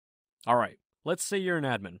Alright, let's say you're an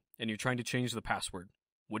admin and you're trying to change the password.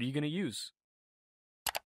 What are you going to use?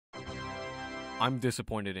 I'm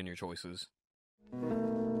disappointed in your choices.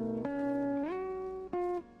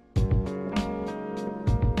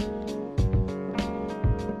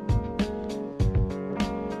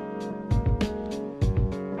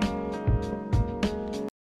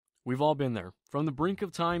 We've all been there. From the brink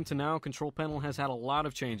of time to now, Control Panel has had a lot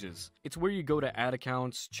of changes. It's where you go to add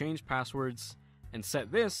accounts, change passwords, and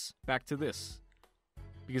set this back to this.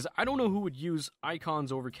 Because I don't know who would use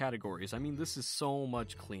icons over categories. I mean, this is so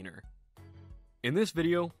much cleaner. In this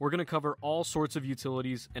video, we're going to cover all sorts of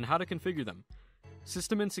utilities and how to configure them.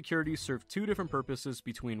 System and security serve two different purposes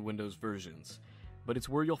between Windows versions, but it's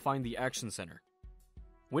where you'll find the Action Center.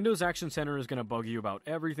 Windows Action Center is going to bug you about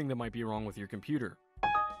everything that might be wrong with your computer.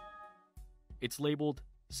 It's labeled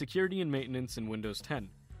Security and Maintenance in Windows 10.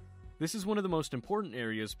 This is one of the most important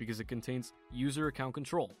areas because it contains User Account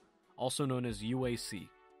Control, also known as UAC.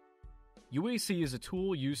 UAC is a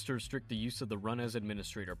tool used to restrict the use of the Run as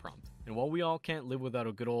Administrator prompt, and while we all can't live without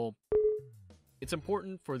a good old, it's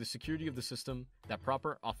important for the security of the system that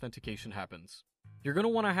proper authentication happens. You're going to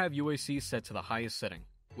want to have UAC set to the highest setting,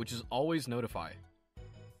 which is Always Notify.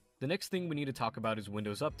 The next thing we need to talk about is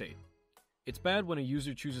Windows Update. It's bad when a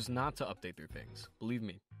user chooses not to update their things. Believe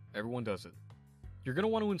me, everyone does it. You're going to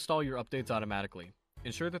want to install your updates automatically.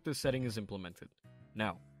 Ensure that this setting is implemented.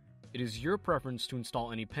 Now, it is your preference to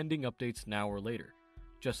install any pending updates now or later.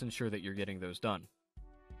 Just ensure that you're getting those done.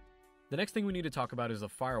 The next thing we need to talk about is a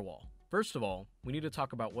firewall. First of all, we need to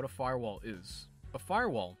talk about what a firewall is. A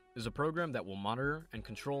firewall is a program that will monitor and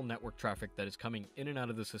control network traffic that is coming in and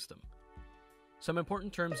out of the system. Some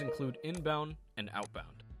important terms include inbound and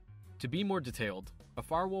outbound. To be more detailed, a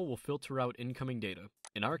firewall will filter out incoming data.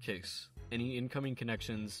 In our case, any incoming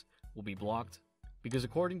connections will be blocked because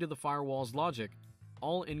according to the firewall's logic,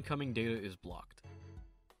 all incoming data is blocked.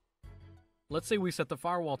 Let's say we set the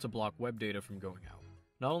firewall to block web data from going out.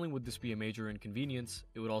 Not only would this be a major inconvenience,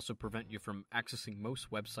 it would also prevent you from accessing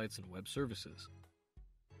most websites and web services.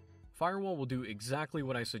 Firewall will do exactly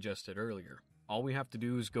what I suggested earlier. All we have to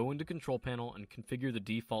do is go into Control Panel and configure the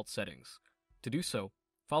default settings. To do so,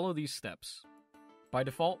 follow these steps. By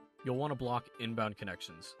default, you'll want to block inbound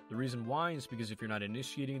connections. The reason why is because if you're not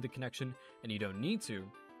initiating the connection and you don't need to,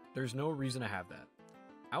 there's no reason to have that.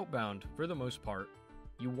 Outbound, for the most part,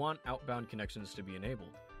 you want outbound connections to be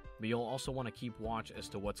enabled, but you'll also want to keep watch as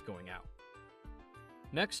to what's going out.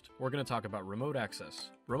 Next, we're going to talk about remote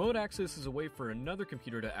access. Remote access is a way for another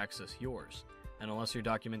computer to access yours, and unless your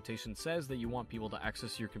documentation says that you want people to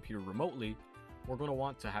access your computer remotely, we're going to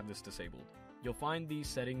want to have this disabled. You'll find these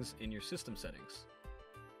settings in your system settings.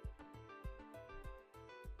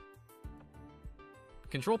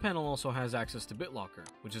 Control Panel also has access to BitLocker,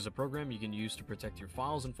 which is a program you can use to protect your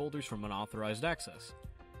files and folders from unauthorized access.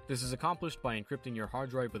 This is accomplished by encrypting your hard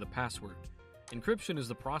drive with a password. Encryption is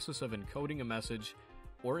the process of encoding a message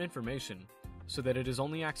or information so that it is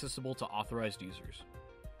only accessible to authorized users.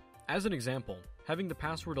 As an example, having the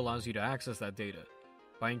password allows you to access that data.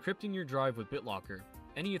 By encrypting your drive with BitLocker,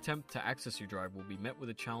 any attempt to access your drive will be met with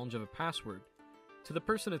a challenge of a password to the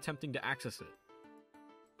person attempting to access it.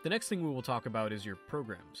 The next thing we will talk about is your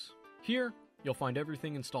programs. Here, you'll find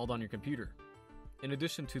everything installed on your computer. In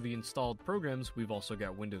addition to the installed programs, we've also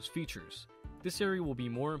got Windows features. This area will be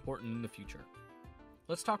more important in the future.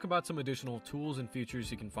 Let's talk about some additional tools and features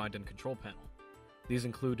you can find in Control Panel. These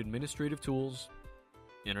include administrative tools,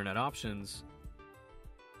 internet options,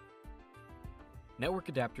 network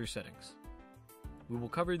adapter settings. We will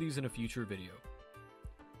cover these in a future video.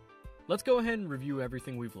 Let's go ahead and review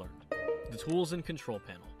everything we've learned. The tools in Control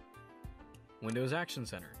Panel, Windows Action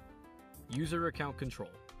Center, User Account Control,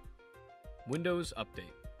 Windows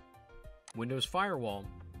Update, Windows Firewall,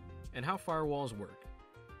 and how firewalls work,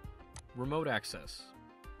 Remote Access,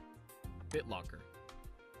 BitLocker.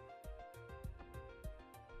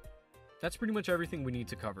 That's pretty much everything we need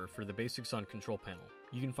to cover for the basics on Control Panel.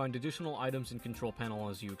 You can find additional items in Control Panel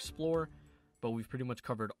as you explore, but we've pretty much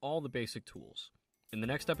covered all the basic tools. In the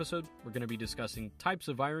next episode, we're going to be discussing types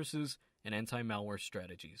of viruses and anti-malware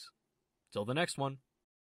strategies. Till the next one.